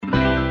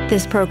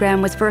This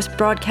program was first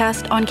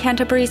broadcast on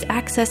Canterbury's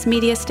access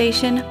media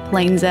station,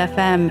 Plains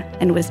FM,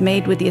 and was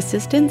made with the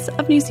assistance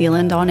of New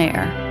Zealand On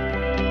Air.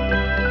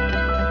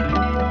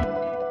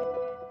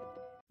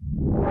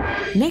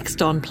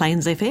 Next on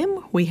Plains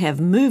FM, we have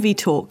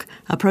Movietalk,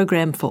 a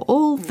program for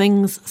all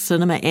things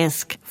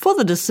cinema-esque, for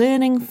the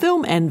discerning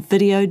film and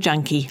video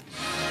junkie.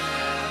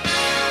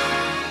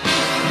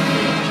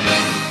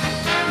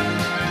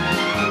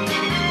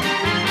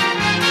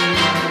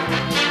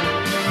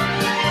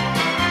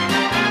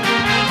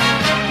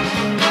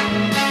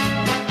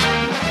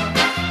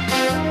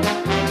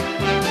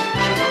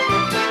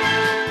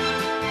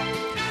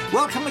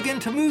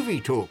 To Movie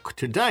Talk.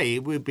 Today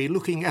we'll be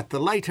looking at the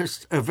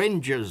latest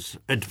Avengers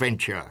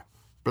adventure,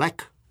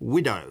 Black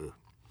Widow,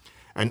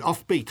 an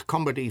offbeat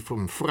comedy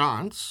from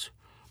France,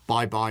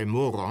 Bye Bye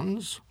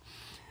Morons,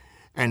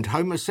 and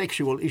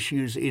homosexual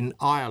issues in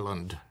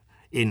Ireland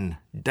in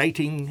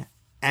Dating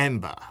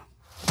Amber.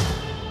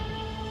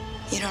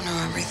 You don't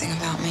know everything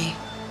about me.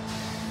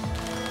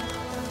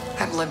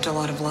 I've lived a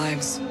lot of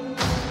lives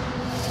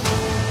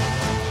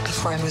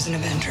before I was an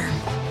Avenger.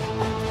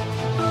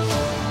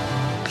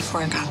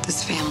 Before I got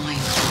this family,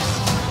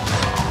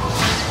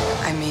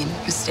 I made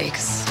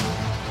mistakes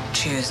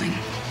choosing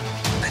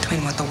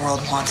between what the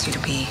world wants you to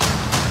be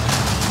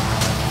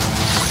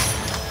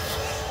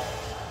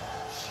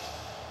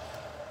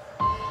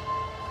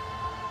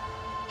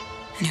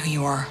and who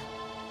you are.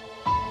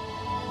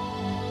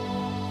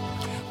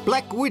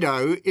 Black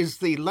Widow is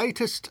the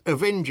latest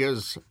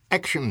Avengers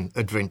action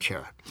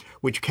adventure,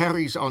 which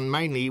carries on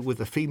mainly with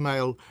a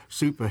female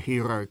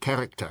superhero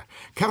character.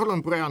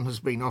 Carolyn Brown has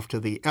been off to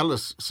the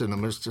Alice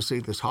cinemas to see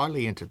this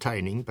highly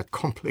entertaining but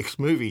complex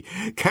movie.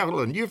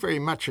 Carolyn, you're very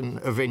much an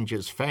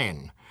Avengers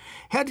fan.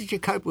 How did you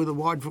cope with a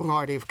wide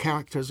variety of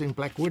characters in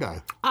Black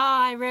Widow?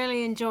 I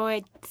really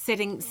enjoyed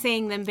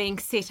seeing them being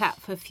set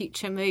up for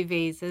future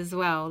movies as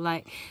well.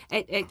 Like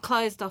it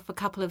closed off a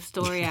couple of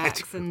story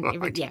arcs and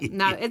right.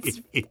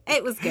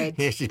 It was good.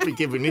 Yes, she's been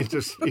given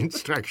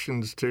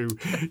instructions to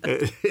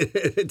do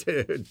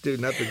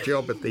another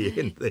job at the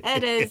end there.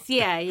 It is,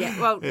 yeah.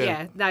 Well,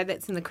 yeah. No,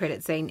 that's in the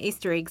credit scene.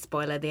 Easter egg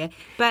spoiler there.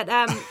 But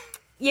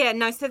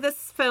so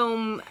this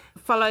film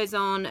follows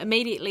on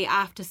immediately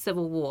after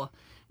Civil War.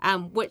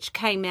 Which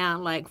came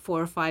out like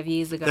 4 or 5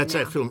 years ago. That's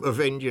now. that film,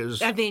 Avengers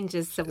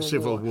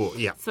Civil War,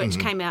 yeah. So which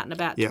came out in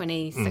about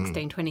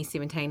 2016,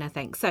 2017, I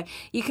think. So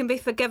you can be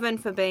forgiven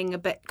for being a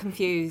bit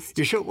confused.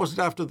 You sure it wasn't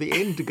after the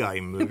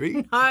Endgame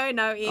movie?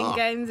 No,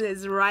 Endgame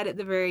is right at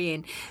the very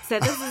end. So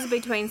this is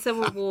between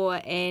Civil War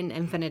and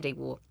Infinity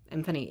War.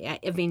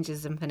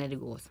 Avengers Infinity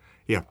Wars.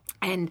 Yeah.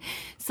 And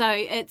so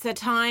it's a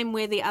time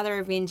where the other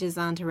Avengers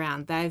aren't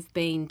around. They've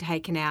been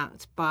taken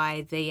out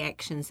by the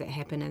actions that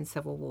happen in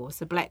Civil War.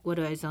 So Black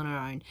Widow's on her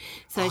own.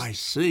 So I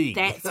see.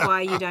 That's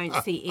why you don't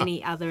see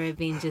any other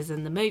Avengers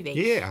in the movie.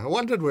 Yeah, I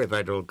wondered where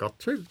they'd all got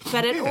to.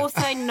 But it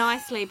also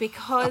nicely,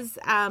 because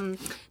the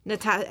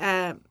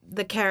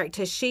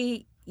character,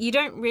 you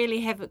don't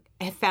really have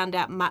found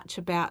out much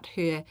about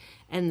her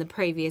in the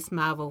previous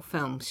Marvel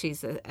films.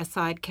 She's a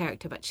side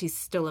character, but she's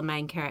still a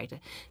main character.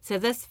 So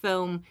this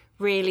film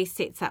really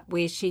sets up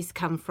where she's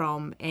come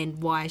from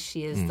and why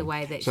she is the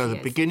way that she is. So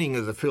the beginning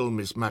of the film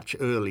is much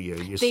earlier.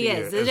 It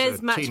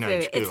is much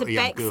earlier. It's a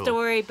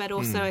backstory, but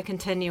also a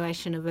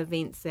continuation of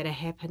events that are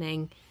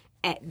happening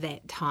at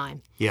that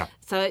time. Yeah.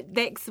 So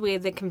that's where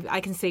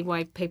I can see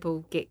why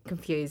people get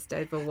confused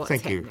over what's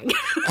happening.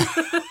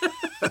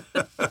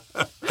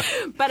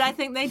 But I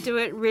think they do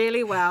it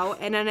really well,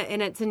 and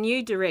it's a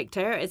new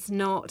director. It's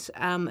not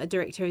a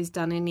director who's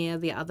done any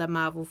of the other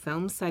Marvel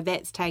films, so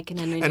that's taken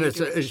in a new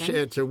direction.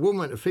 It's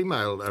a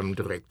female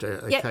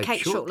director,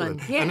 Kate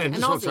Shortland. Yeah, and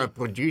it's also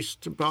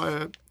produced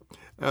by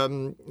a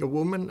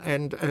woman,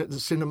 and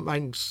the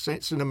main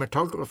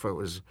cinematographer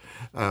was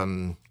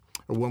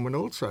a woman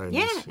also.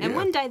 Yeah, and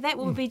one day that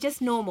will be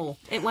just normal.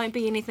 It won't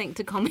be anything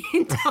to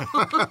comment on.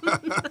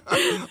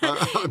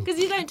 Because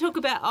you don't talk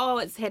about,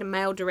 it's had a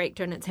male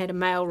director and it's had a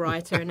male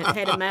writer and it's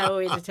had a male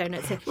editor and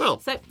it's had...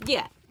 Well, so,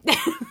 yeah.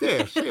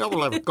 Yeah, see, I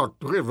will have got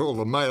rid of all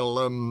the male...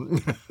 well,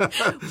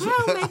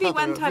 maybe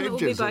one time it will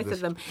be both of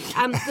them.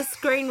 The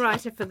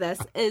screenwriter for this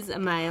is a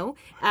male,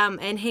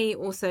 and he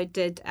also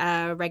did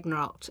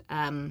Ragnarok,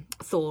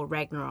 Thor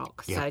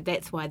Ragnarok. Yeah. So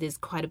that's why there's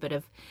quite a bit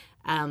of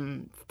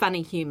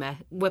funny humour,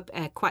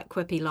 quite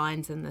quippy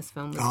lines in this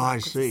film. I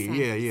see.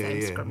 Yeah.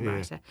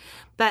 Screenwriter.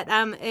 But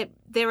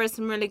there is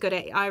some really good...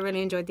 I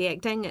really enjoyed the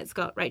acting. It's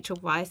got Rachel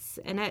Weisz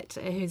in it,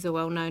 who's a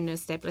well-known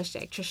established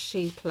actress.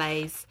 She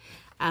plays...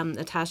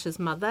 Natasha's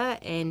mother,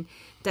 and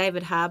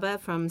David Harbour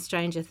from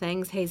Stranger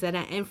Things, he's in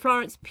it, and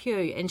Florence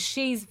Pugh, and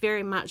she's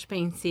very much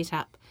been set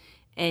up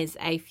as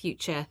a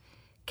future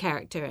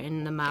character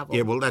in the Marvel.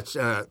 Yeah, well, that's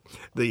the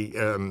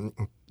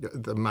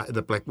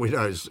Black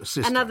Widow's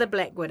sister. Another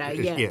Black Widow,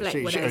 Black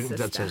Widow's sister.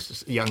 That's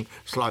a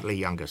slightly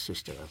younger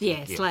sister.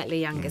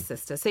 Slightly younger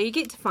sister. So you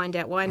get to find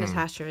out why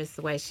Natasha is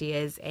the way she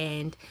is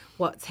and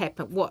what's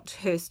happened, what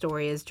her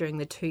story is during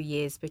the 2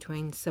 years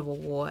between Civil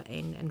War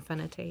and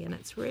Infinity, and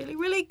it's really,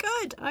 really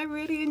good. I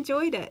really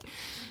enjoyed it.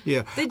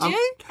 Yeah. Did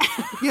you?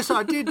 Yes,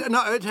 I did.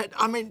 No,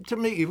 to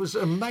me, it was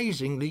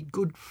amazingly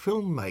good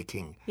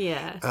filmmaking.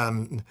 Yeah.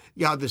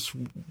 This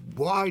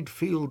wide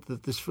field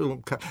that this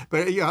film...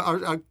 But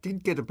I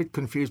did get a bit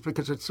confused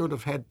because it sort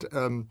of had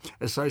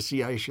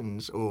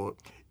associations or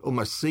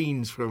almost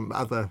scenes from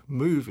other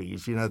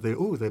movies. You know,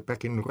 they're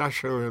back in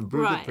Russia and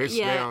Budapest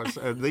now,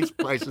 and these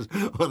places,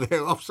 or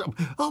they're off some...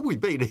 Oh, we've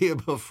been here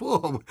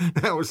before.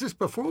 Now, was this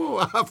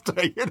before or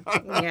after? You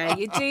know? Yeah,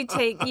 you do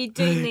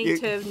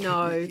need to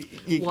know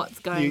what's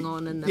going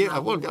on in the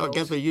Marvel world. I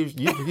gather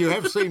you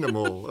have seen them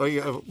all. Or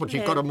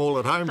you've got them all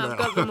at home now. I've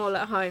got them all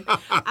at home.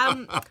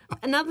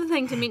 Another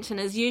thing to mention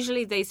is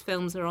usually these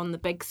films are on the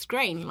big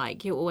screen.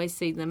 Like, you always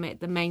see them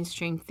at the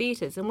mainstream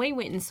theatres. And we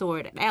went and saw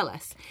it at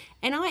Alice.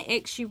 And I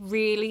actually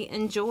really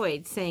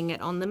enjoyed seeing it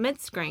on the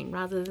mid-screen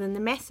rather than the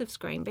massive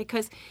screen,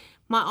 because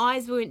my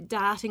eyes weren't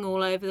darting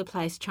all over the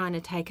place trying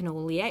to take in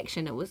all the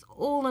action. It was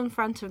all in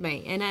front of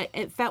me, and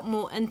it felt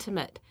more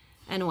intimate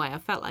in a way. I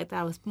felt like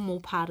that was more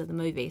part of the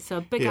movie.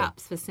 So big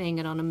ups for seeing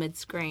it on a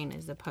mid-screen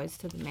as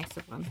opposed to the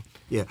massive one.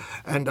 Yeah,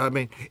 and I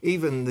mean,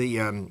 even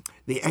the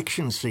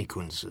action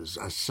sequences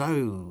are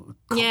so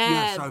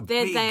so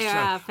big, they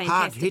are so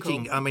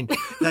hard-hitting. I mean,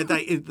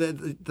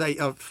 they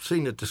I've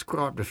seen it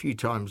described a few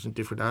times in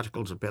different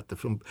articles about the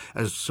film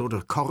as sort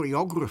of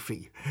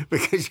choreography,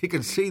 because you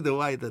can see the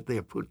way that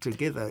they're put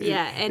together.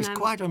 Yeah, it's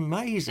quite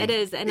amazing. It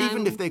is, and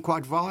even if they're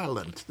quite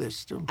violent, they're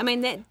still... I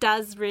mean, that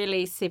does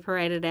really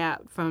separate it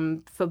out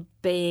for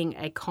being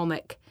a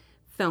comic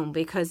film,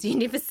 because you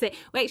never see...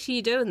 Well, actually,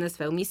 you do in this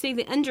film. You see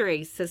the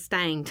injuries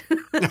sustained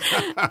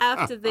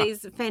after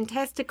these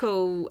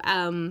fantastical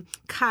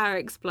car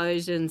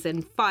explosions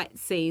and fight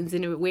scenes,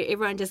 and where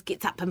everyone just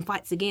gets up and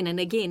fights again and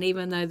again,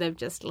 even though they've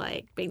just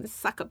been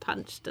sucker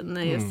punched in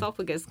the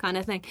esophagus kind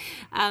of thing.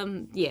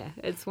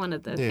 It's one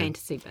of the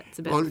fantasy bits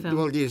about the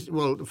film.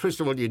 Well, first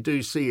of all, you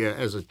do see her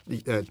as a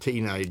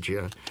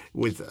teenager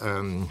with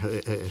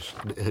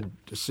her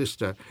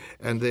sister,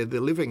 and they're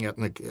living out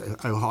in the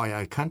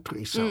Ohio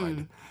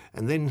countryside.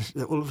 And then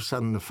all of a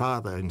sudden the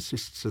father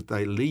insists that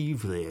they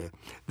leave there.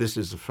 This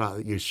is the father,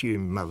 you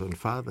assume mother and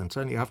father, and it's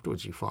only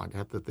afterwards you find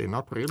out that they're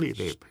not really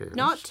their parents.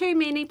 Not too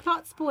many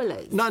plot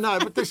spoilers. No,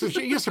 but this is,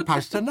 you're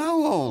supposed to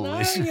know all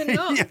this. No, you're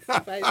not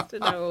supposed to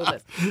know all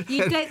this.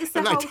 You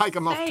and they take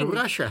them off to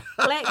Russia.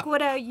 Black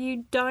Widow,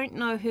 you don't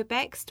know her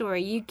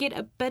backstory. You get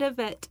a bit of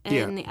it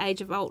in the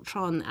Age of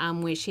Ultron,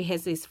 where she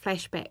has these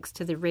flashbacks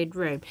to the Red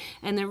Room.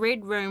 And the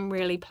Red Room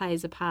really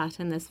plays a part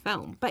in this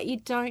film. But you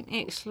don't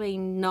actually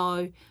know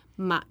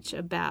much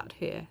about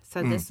her.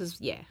 So this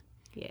is,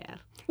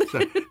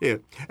 So,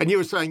 and you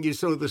were saying you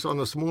saw this on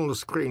a smaller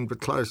screen but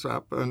close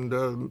up, and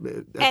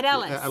at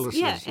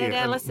Alice's. At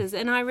Alice's,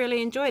 and I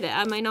really enjoyed it.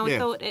 I mean, I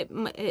thought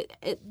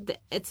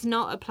it's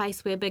not a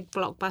place where big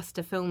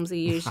blockbuster films are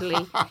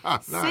usually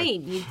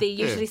seen. They're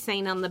usually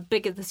seen on the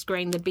bigger the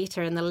screen, the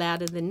better, and the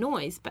louder the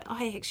noise. But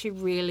I actually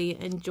really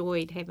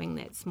enjoyed having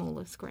that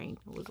smaller screen.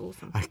 It was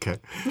awesome. Okay.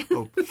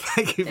 Well,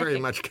 thank you very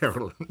much,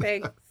 Carolyn.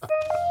 Thanks.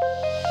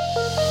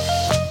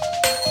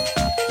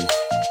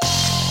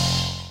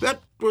 That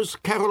was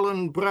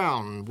Carolyn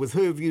Brown with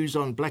her views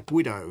on Black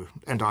Widow.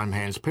 And I'm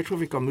Hans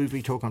Petrovic on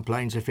Movietalk on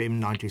Plains FM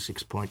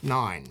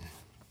 96.9.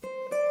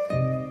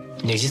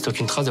 Il n'existe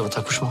aucune trace de votre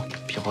accouchement.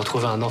 Puis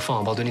retrouver un enfant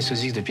abandonné sous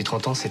X depuis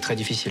 30 ans, c'est très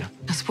difficile.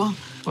 À ce point?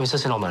 Oui, ça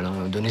c'est normal.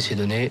 Hein. Donner, c'est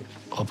donner.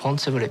 Reprendre,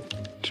 c'est voler.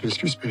 Je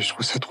m'excuse, mais je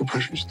trouve ça trop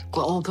injuste.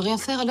 Quoi, on peut rien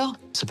faire alors?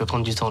 Ça peut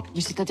prendre du temps.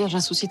 Oui, c'est-à-dire, j'ai un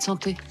souci de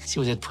santé. Si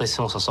vous êtes pressé,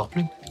 on s'en sort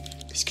plus.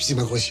 Excusez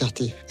ma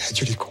grossièreté.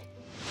 Adieu les cons.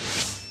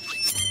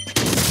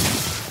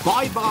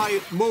 Bye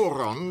Bye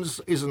Morons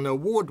is an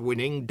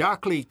award-winning,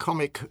 darkly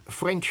comic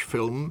French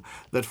film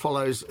that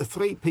follows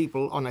three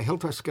people on a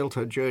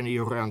helter-skelter journey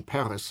around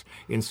Paris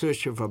in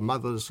search of a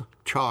mother's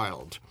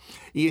child.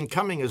 Ian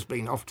Cumming has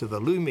been off to the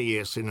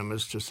Lumiere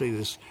cinemas to see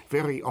this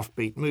very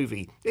offbeat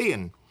movie.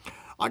 Ian,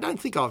 I don't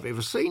think I've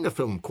ever seen a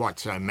film quite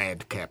so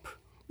madcap.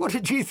 What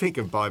did you think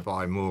of Bye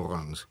Bye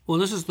Morons? Well,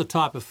 this is the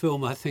type of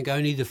film I think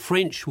only the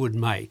French could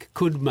write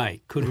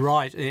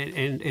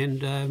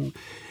and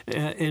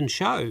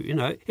show. You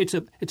know, it's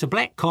a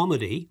black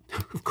comedy,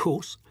 of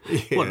course.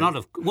 Yeah.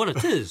 Well, what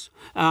it is,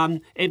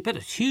 but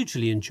it's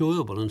hugely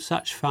enjoyable and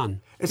such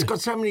fun. It's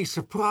got so many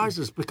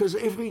surprises because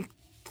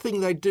everything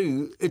they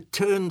do, it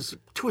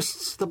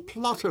twists the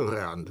plot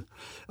around.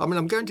 I mean,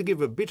 I'm going to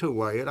give a bit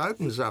away. It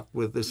opens up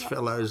with this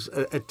fellow's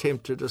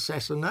attempted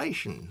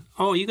assassination.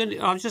 Oh,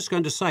 I was just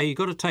going to say, you've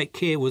got to take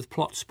care with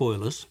plot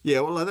spoilers.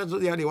 Yeah, well, that's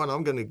the only one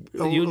I'm going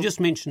to... You'll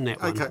just mention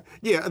that one. Okay,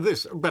 yeah,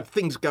 but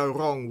things go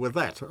wrong with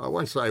that. I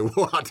won't say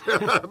what.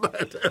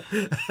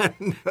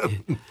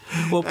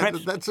 Well,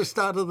 perhaps... that's the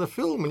start of the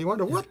film, and you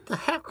wonder,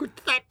 how could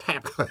that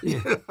happen?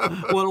 Yeah.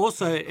 Well,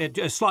 also,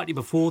 slightly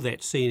before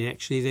that scene,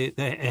 actually,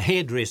 a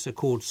hairdresser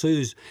called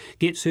Suze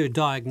gets her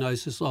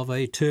diagnosis of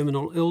a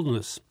terminal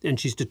illness, and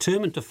she's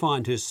determined to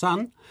find her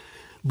son,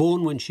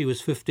 born when she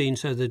was 15,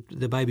 so that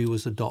the baby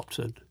was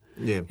adopted.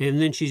 Yeah.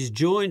 And then she's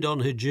joined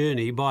on her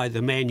journey by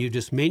the man you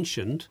just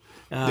mentioned.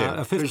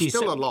 A 50 who's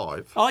still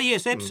alive. Oh,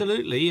 yes,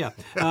 absolutely, yeah.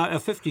 A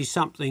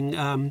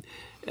 50-something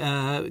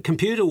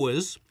computer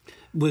whiz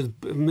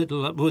with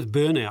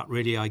burnout,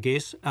 really, I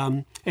guess,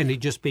 and he'd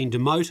just been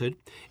demoted.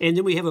 And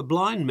then we have a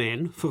blind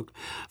man, for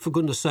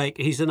goodness sake,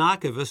 he's an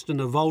archivist in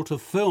a vault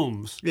of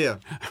films. Yeah.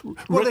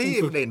 Well, he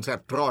even ends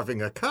up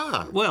driving a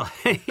car. Well,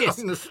 yes.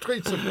 On the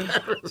streets of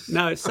Paris.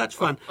 No, it's such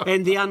fun.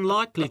 And the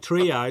unlikely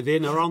trio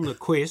then are on the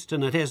quest,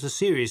 and it has a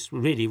series,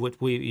 really, what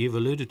you've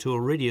alluded to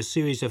already, a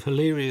series of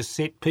hilarious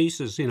set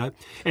pieces,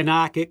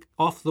 anarchic,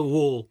 off the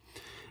wall,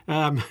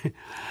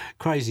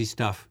 crazy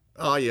stuff.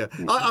 Oh, yeah.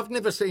 I've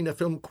never seen a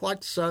film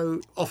quite so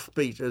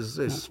offbeat as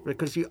this,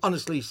 because you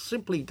honestly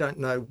simply don't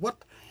know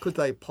what could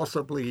they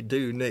possibly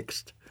do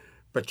next.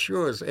 But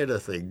sure as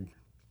anything,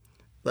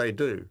 they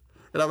do.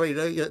 And I mean,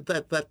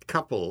 that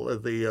couple,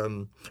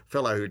 the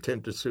fellow who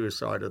attempted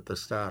suicide at the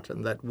start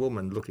and that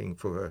woman looking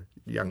for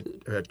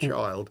her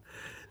child,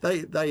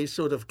 they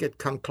sort of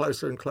come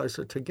closer and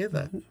closer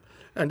together.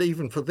 And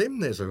even for them,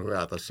 there's a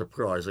rather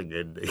surprising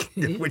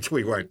ending, which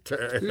we won't.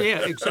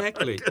 Yeah,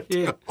 exactly.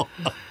 Yeah.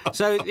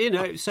 So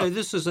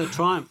this is a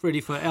triumph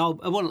really for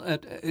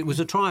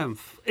is a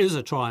triumph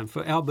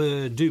for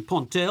Albert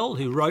Dupontel,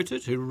 who wrote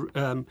it, who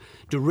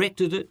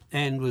directed it,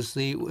 and was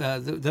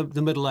the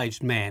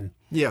middle-aged man.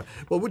 Yeah.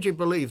 Well, would you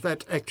believe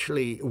that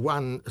actually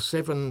won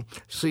 7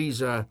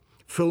 Caesar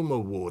Film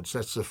Awards?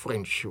 That's the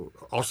French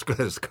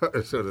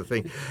Oscars sort of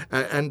thing,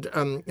 and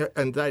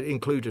that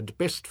included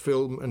Best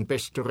Film and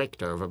Best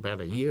Director of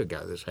about a year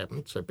ago. This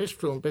happened. So Best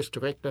Film, Best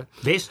Director,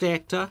 Best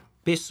Actor,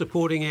 Best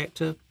Supporting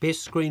Actor,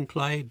 Best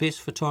Screenplay, Best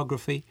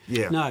Photography.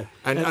 Yeah, no,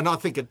 and I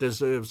think it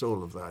deserves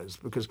all of those,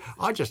 because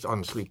I just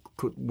honestly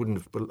I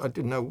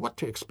didn't know what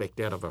to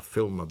expect out of a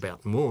film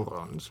about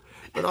morons.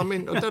 But I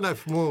mean, I don't know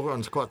if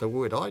morons quite the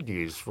word I'd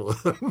use for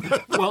them.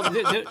 Well,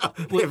 they're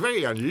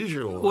very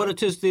unusual. Well,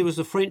 it is. There was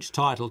a French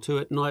title to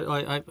it, and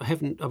I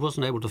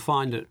wasn't able to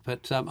find it,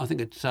 but I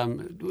think it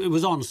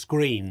was on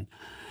screen.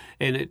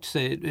 And it's,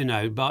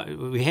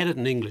 we had it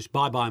in English,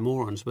 Bye Bye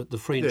Morons, but the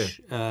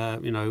French,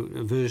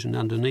 version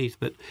underneath.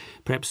 But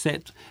perhaps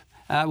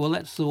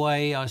that's the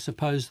way I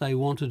suppose they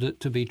wanted it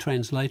to be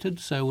translated.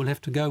 So we'll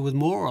have to go with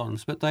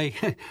morons. But they're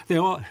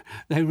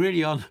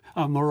really on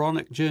a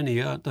moronic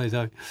journey, aren't they?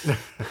 Though.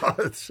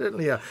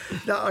 Certainly are.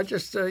 No, I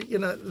just to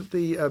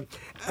me, the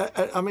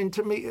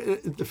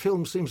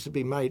film seems to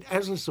be made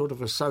as a sort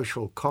of a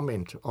social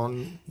comment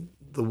on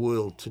the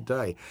world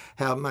today,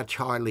 how much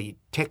highly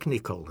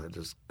technical it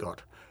has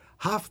got.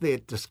 Half their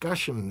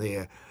discussion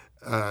there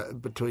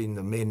between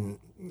the men,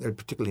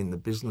 particularly in the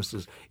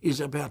businesses,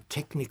 is about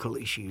technical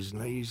issues, and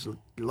they use a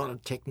lot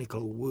of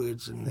technical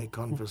words in their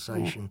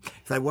conversation.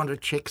 If they want to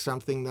check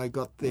something, they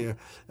got their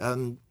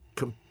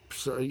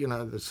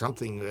there's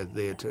something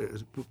there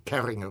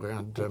carrying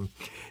around to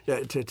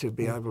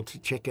be able to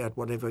check out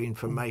whatever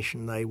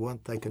information they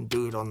want. They can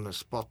do it on the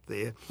spot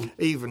there,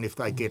 even if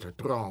they get it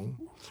wrong.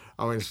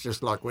 I mean, it's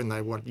just like when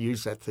they want to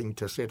use that thing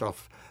to set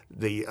off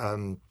the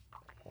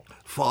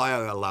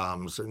fire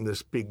alarms in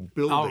this big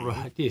building. Oh,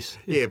 right, yes.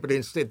 Yeah, but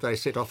instead they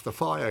set off the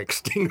fire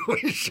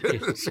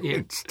extinguishers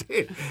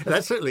instead. And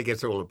that certainly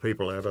gets all the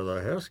people out of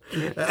the house,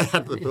 out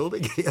of the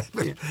building.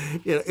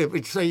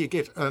 So you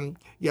get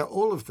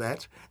all of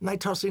that, and they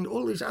toss in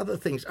all these other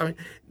things. I mean,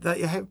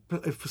 they have,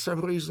 for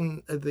some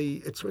reason,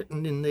 it's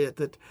written in there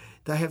that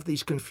they have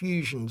these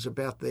confusions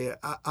about their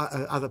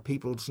other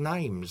people's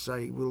names.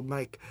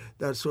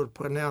 They'll sort of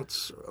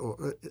pronounce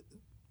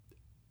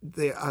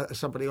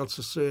somebody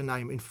else's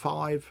surname in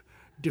 5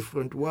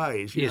 different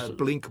ways. You know,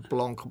 Blink,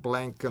 Blanc,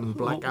 Blank, and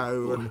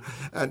Blacko,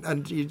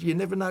 and you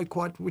never know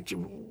quite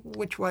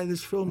which way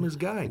this film is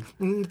going.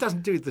 And it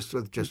doesn't do this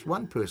with just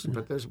one person,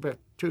 but there's about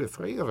 2 or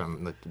 3 of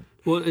them.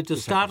 Well, at the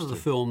start of the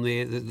film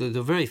there,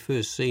 the very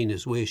first scene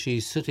is where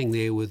she's sitting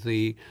there with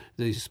the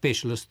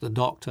specialist, the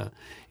doctor,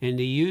 and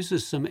he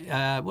uses some,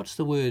 what's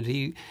the word?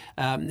 He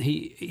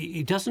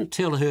doesn't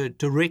tell her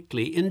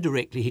directly,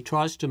 indirectly. He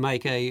tries to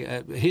make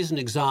here's an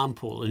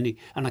example, and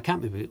I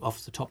can't remember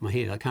off the top of my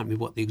head, I can't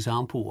remember what the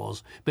example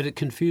was, but it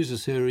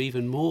confuses her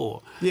even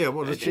more. Yeah,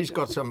 well, she's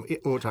got some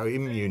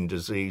autoimmune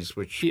disease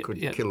which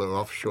could kill her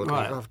off shortly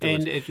afterwards.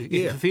 And it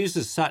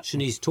confuses such,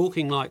 and he's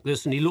talking like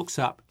this, and he looks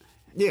up,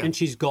 and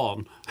she's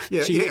gone.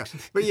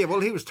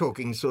 Well, he was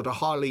talking sort of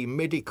highly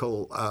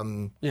medical,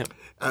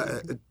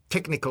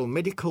 technical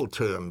medical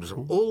terms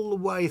all the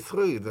way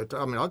through. That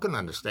I mean, I couldn't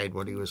understand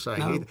what he was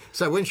saying either.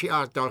 So when she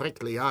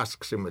directly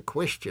asks him a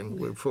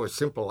question for a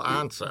simple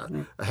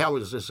answer, how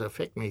does this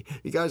affect me?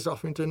 He goes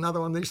off into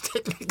another one of these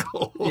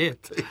technical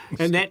things.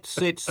 And that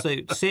sets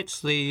the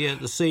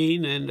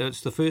scene, and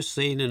it's the first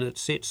scene, and it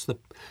sets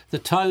the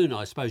tone,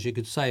 I suppose you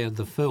could say, of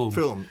the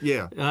film.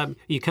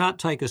 You can't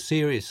take us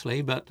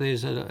seriously, but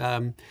there's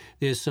a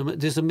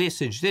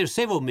message. There are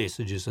several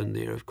messages in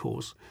there, of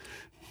course.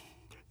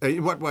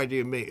 What way do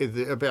you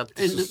mean? About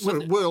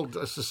world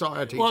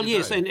society Well, today?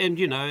 yes, and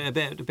you know,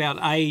 about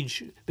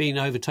age being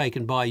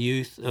overtaken by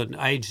youth, and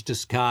age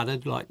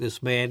discarded, like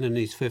this man in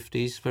his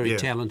 50s, very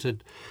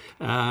talented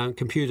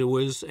computer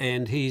whiz,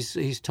 and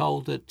he's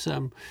told that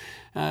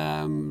in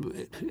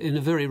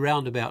a very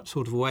roundabout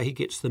sort of way, he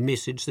gets the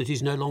message that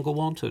he's no longer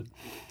wanted.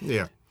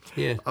 Yeah.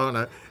 Yeah. Oh,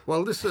 no.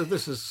 Well, this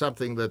is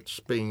something that's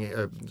being,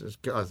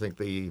 I think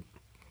the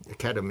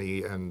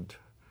Academy and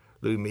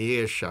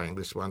Lumiere showing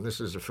this one.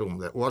 This is a film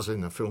that was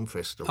in a film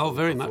festival. Oh,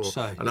 very before, much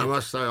so. And I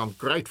must say I'm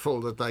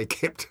grateful that they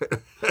kept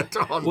it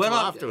on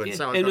afterwards. Yeah,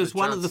 so and it was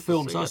one of the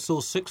films, I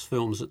saw 6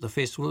 films at the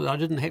festival. I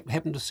didn't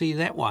happen to see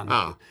that one.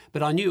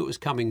 But I knew it was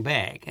coming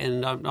back,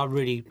 and I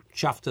really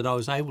chuffed that I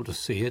was able to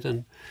see it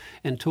and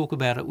talk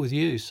about it with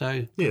you.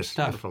 So, good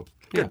stuff. Wonderful.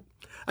 Good.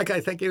 Yeah. Okay,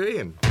 thank you,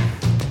 Ian.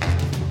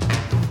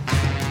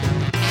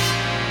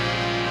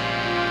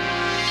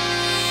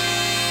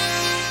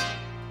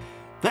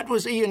 That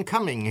was Ian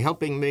Cumming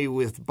helping me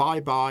with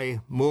Bye Bye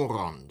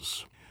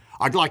Morons.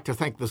 I'd like to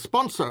thank the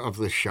sponsor of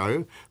this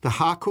show, the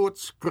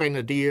Harcourt's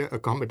Grenadier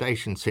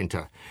Accommodation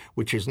Centre,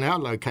 which is now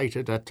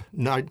located at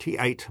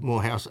 98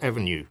 Morehouse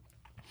Avenue.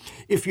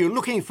 If you're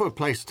looking for a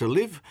place to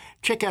live,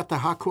 check out the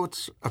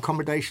Harcourt's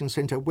Accommodation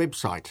Centre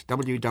website,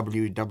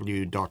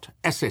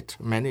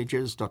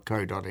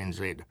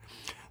 www.assetmanagers.co.nz.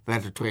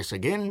 That address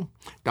again,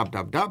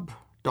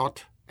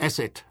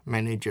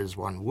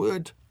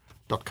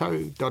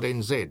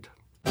 www.assetmanagers.co.nz.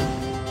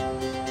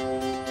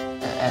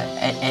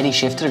 Eddie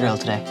shifted a girl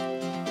today.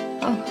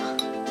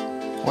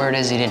 Oh. Word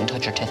is he didn't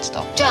touch her tits,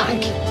 though.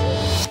 Jack!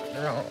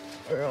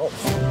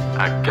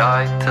 A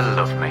guide to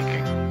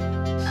lovemaking.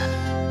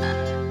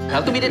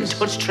 How come he didn't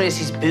touch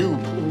Tracy's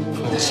boob?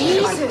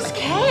 Jesus,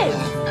 Kev!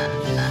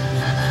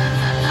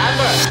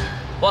 Amber,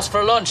 what's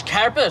for lunch?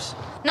 Carpet?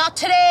 Not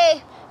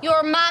today.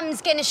 Your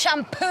mum's getting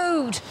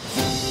shampooed.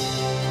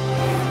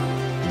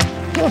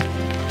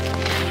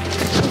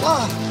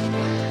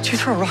 Did you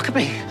throw a rock at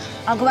me?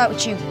 I'll go out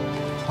with you.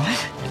 What?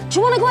 Do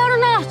you want to go out or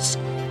not?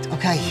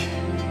 Okay.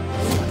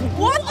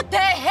 What the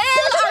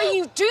hell are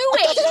you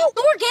doing?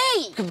 You're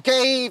gay. I'm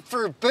gay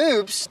for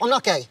boobs. I'm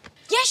not gay.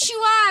 Yes, you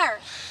are.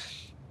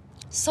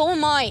 So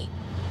am I.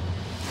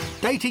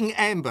 Dating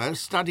Amber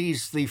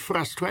studies the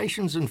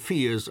frustrations and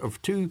fears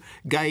of 2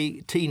 gay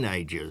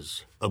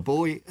teenagers, a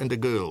boy and a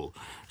girl,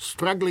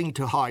 struggling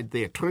to hide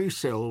their true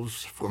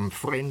selves from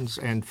friends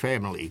and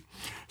family.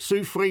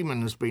 Sue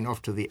Freeman has been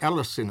off to the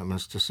Alice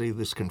cinemas to see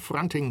this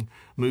confronting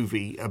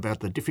movie about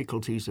the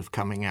difficulties of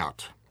coming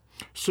out.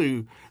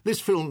 Sue,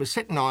 this film is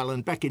set in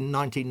Ireland back in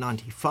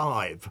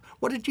 1995.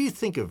 What did you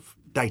think of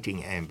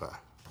Dating Amber?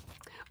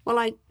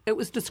 Well, it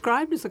was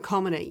described as a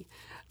comedy,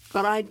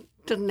 but I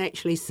didn't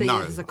actually see it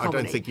as a comedy. No,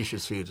 I don't think you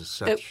should see it as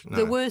such.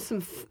 There were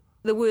some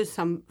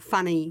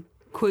funny,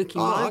 quirky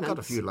moments. I got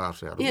a few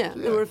laughs out of it. Yeah,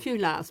 there were a few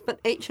laughs, but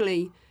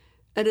actually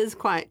it is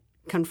quite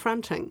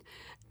confronting.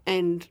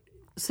 And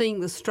seeing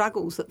the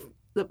struggles that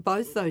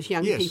both those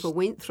young people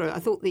went through, I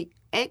thought the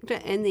actor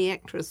and the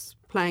actress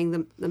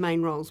playing the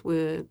main roles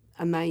were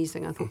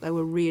amazing. I thought they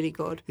were really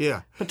good.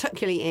 Yeah.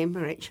 Particularly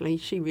Amber, actually.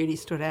 She really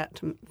stood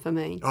out for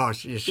me. Oh,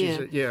 she's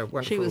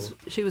wonderful.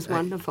 She was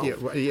wonderful.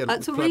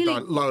 It's played by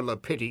Lola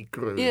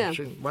Pettigrew. Yeah.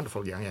 She's a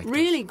wonderful young actress.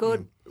 Really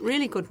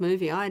good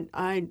movie.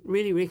 I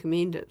really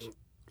recommend it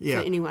for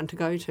anyone to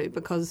go to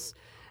because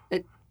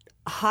it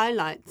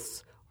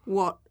highlights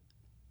what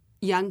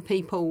young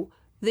people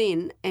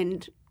then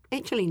and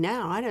actually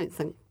now,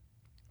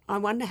 I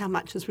wonder how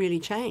much has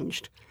really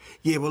changed.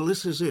 Yeah, well,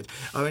 this is it.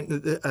 I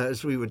mean,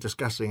 as we were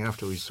discussing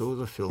after we saw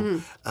the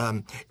film,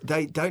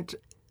 they don't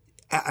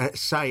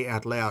say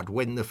out loud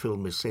when the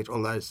film is set,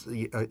 although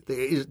there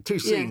is 2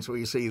 scenes where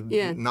you see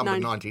number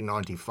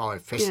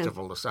 1995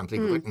 festival or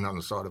something written on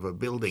the side of a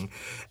building.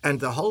 And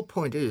the whole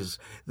point is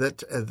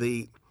that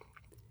the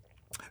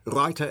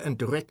writer and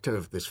director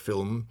of this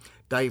film,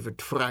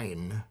 David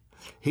Frayne,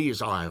 he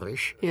is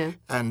Irish,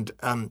 and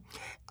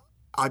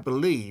I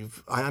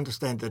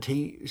understand that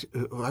he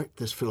wrote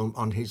this film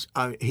on his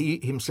own. He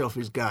himself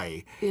is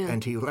gay,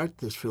 and he wrote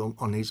this film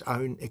on his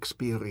own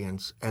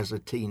experience as a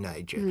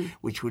teenager,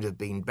 which would have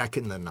been back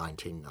in the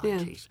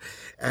 1990s.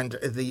 And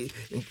the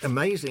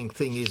amazing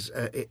thing is,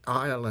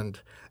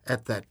 Ireland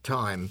at that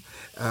time,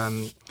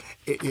 over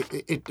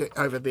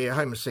there,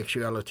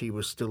 homosexuality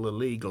was still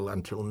illegal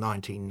until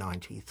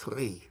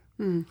 1993.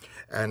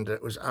 And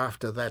it was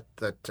after that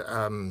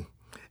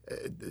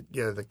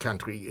the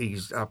country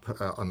eased up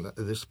on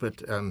this,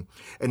 but and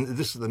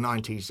this is the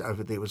 90s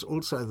over there was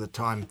also the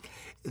time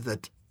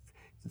that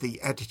the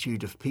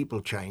attitude of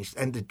people changed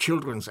and the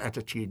children's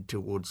attitude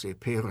towards their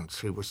parents,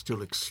 who were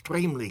still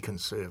extremely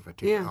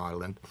conservative in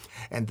Ireland,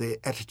 and their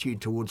attitude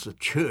towards the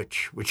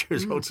church, which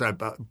was also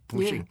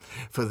pushing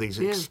for these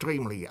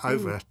extremely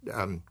over...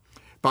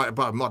 By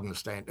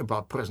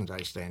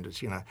present-day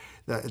standards,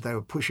 they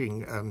were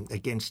pushing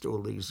against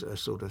all these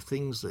sort of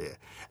things there.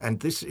 And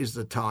this is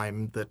the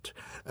time that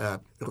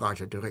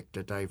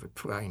writer-director David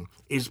Frayne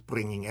is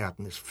bringing out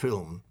in this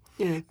film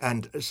Yeah.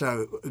 And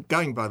so,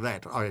 going by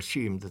that, I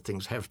assume that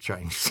things have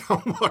changed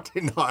somewhat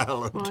in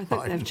Ireland. Well, I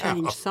think they've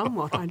changed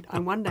somewhat. I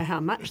wonder how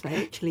much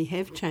they actually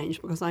have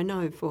changed, because I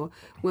know for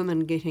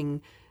women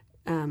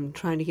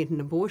trying to get an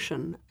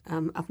abortion,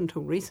 up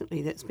until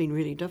recently, that's been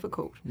really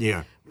difficult.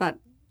 Yeah. But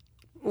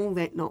all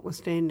that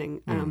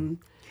notwithstanding,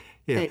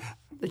 that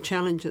the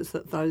challenges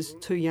that those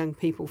two young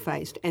people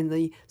faced and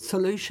the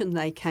solution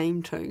they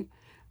came to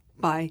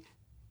by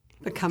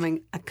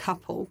becoming a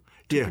couple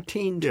to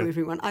pretend to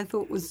everyone, I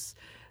thought was...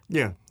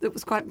 Yeah, it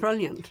was quite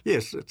brilliant.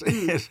 Yes,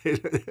 yes,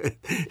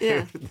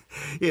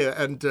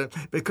 and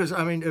because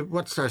I mean,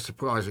 what's so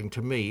surprising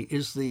to me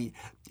is the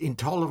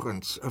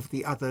intolerance of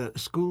the other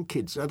school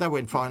kids. They were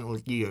in final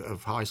year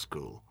of high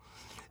school.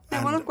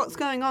 Now, look what's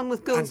going on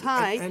with Girls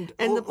High and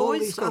the boys' all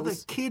these schools. other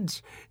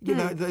kids, you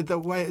know, the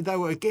way they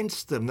were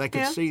against them. They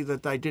could see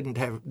that they didn't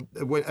have,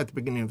 at the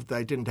beginning,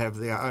 they didn't have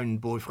their own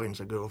boyfriends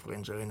or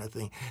girlfriends or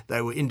anything.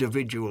 They were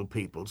individual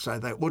people, so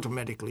they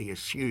automatically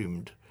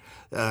assumed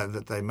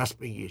that they must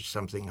be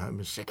something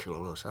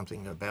homosexual or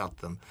something about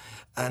them,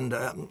 and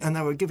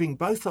they were giving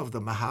both of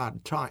them a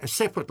hard time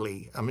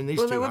separately. I mean, these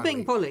two they were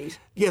being bullied.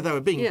 Yeah, they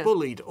were being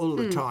bullied all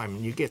the time,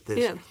 and you get this.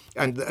 Yeah.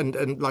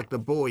 And like the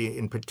boy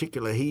in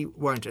particular, he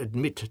won't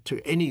admit to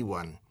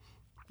anyone.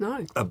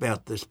 No.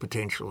 About this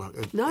potential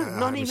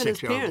not even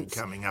his parents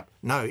coming up.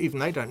 No, even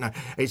they don't know.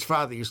 His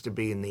father used to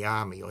be in the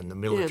army or in the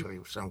military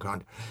of some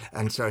kind,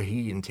 and so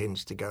he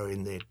intends to go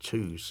in there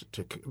too,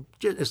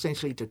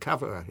 essentially to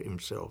cover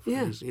himself.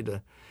 Yeah. His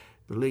inner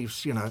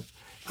beliefs, you know.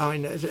 I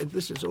mean,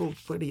 this is all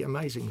pretty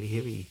amazingly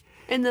heavy.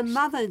 And the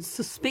mother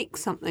suspects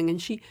something, and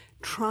she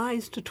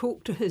tries to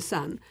talk to her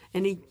son,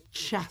 and he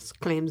just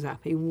clams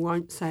up. He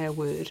won't say a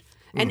word.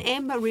 And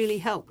Amber really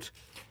helped.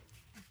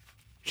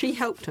 She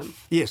helped him.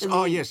 Yes.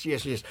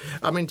 Yes.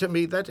 I mean, to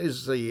me, that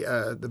is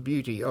the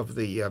beauty of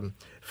the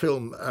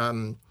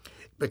film,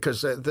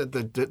 because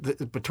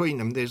between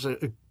them, there's a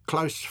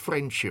close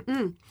friendship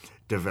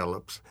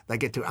develops. They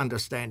get to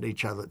understand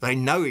each other. They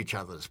know each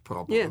other's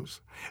problems,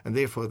 and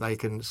therefore they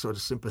can sort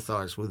of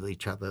sympathise with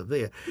each other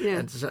there. Yeah.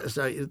 And so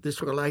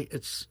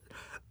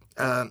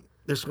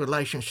this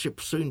relationship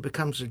soon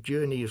becomes a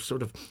journey of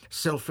sort of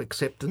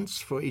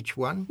self-acceptance for each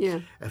one,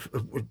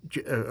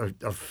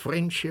 of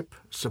friendship,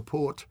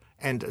 support,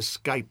 and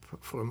escape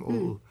from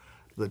all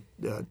the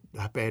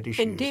bad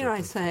issues. And dare I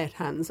say it,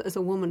 Hans, as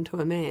a woman to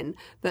a man,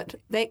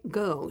 that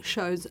girl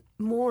shows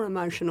more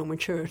emotional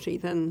maturity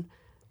than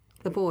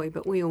the boy,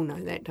 but we all know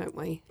that, don't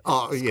we?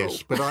 Oh,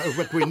 yes,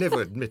 but we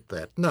never admit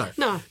that. No.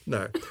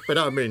 But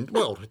I mean,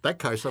 well, in that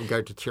case, I'm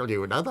going to tell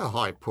you another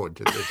high point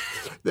in this.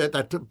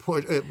 that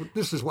point,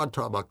 this is one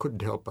time I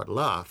couldn't help but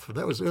laugh.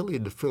 That was early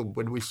in the film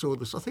when we saw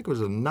this. I think it was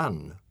a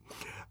nun.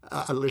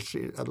 Unless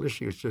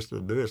she was just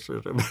a nurse.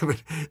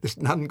 This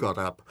nun got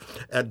up,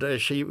 and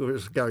she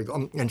was going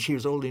on, and she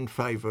was all in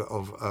favour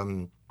of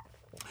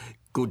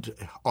good,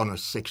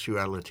 honest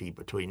sexuality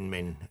between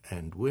men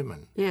and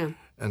women. Yeah.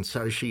 And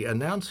so she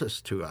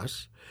announces to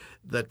us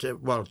that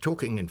while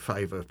talking in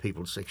favour of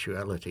people's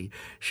sexuality,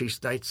 she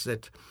states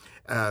that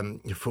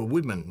for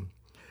women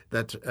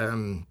that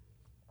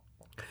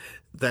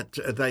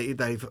they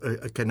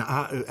can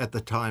at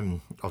the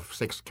time of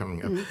sex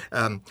coming up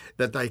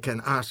that they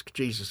can ask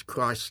Jesus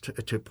Christ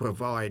to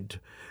provide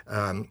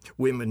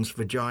women's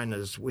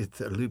vaginas with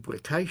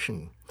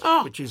lubrication,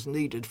 which is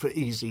needed for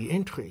easy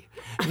entry.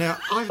 Now,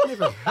 I've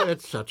never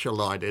heard such a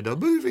line in a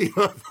movie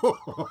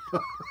before.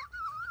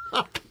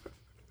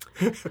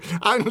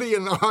 Only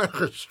in the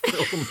Irish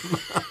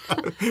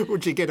film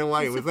would you get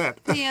away with that.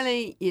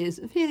 Really, yes,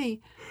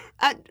 very,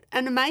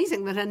 and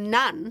amazing that a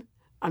nun.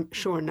 I'm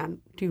sure a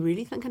nun. Do you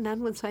really think a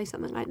nun would say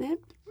something like that?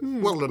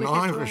 Well, an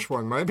Irish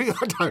one, maybe.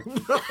 I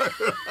don't know.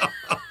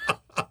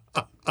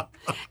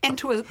 And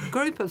to a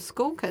group of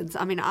school kids,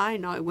 I mean, I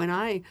know when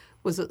I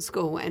was at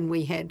school and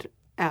we had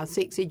our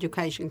sex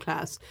education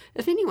class,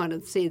 if anyone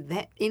had said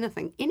that,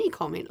 any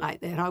comment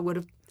like that, I would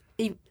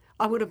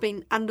have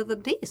been under the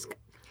desk,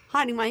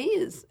 hiding my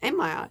ears and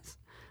my eyes.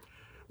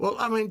 Well,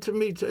 I mean, to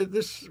me,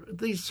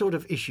 these sort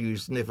of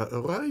issues never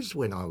arose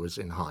when I was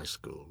in high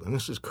school, and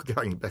this is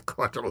going back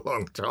quite a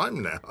long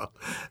time now.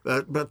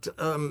 But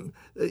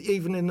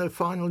even in the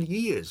final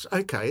years,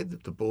 okay,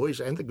 the boys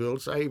and the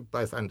girls, they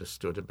both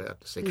understood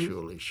about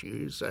sexual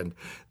issues, and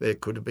there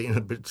could have been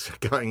a bit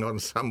going on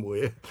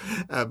somewhere.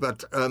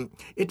 But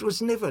it was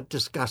never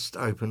discussed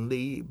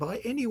openly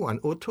by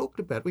anyone or talked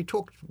about. We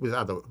talked with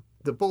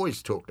the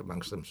boys talked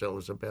amongst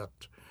themselves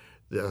about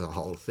the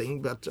whole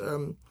thing, but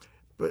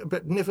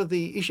never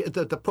the issue,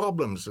 the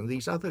problems and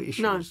these other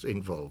issues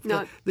involved,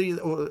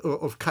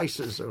 of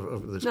cases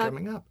of this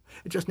coming up.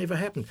 It just never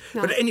happened.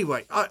 No. But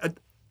anyway,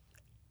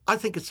 I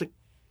think it's an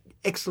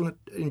excellent,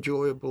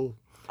 enjoyable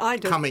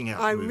coming out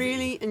I movie.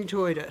 Really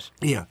enjoyed it.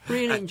 Yeah.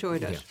 Really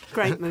enjoyed it. Yeah.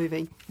 Great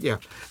movie. Yeah.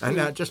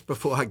 And just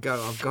before I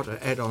go, I've got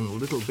to add on a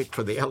little bit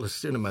for the Alice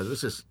Cinema.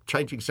 This is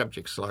changing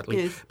subjects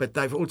slightly, but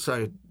they've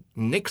also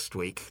next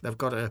week they've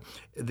got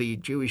the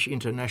Jewish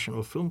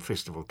International Film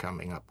Festival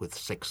coming up with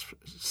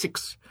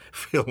six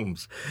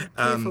films.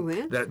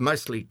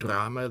 Mostly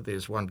drama.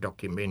 There's one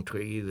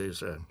documentary.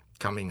 There's a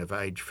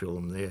coming-of-age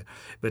film there.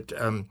 But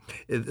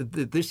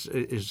this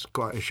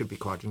should be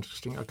quite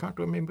interesting. I can't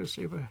remember us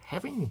ever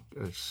having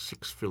a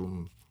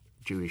 6-film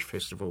Jewish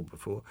festival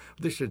before.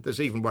 There's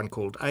even one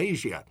called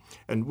Asia.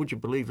 And would you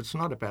believe it's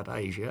not about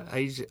Asia?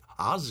 Asia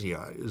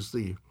is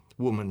the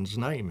woman's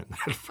name in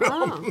that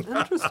film. Oh,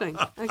 interesting.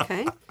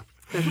 Okay.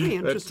 That'll be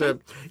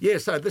interesting.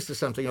 But, so this is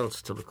something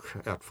else to look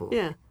out for.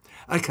 Yeah.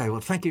 Okay,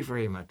 well, thank you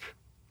very much.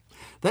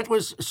 That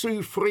was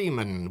Sue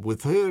Freeman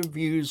with her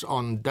views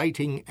on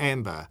dating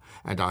Amber.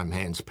 And I'm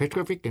Hans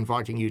Petrovic,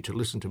 inviting you to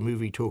listen to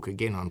Movie Talk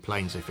again on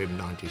Plains FM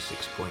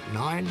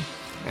 96.9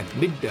 at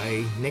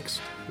midday next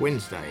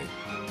Wednesday.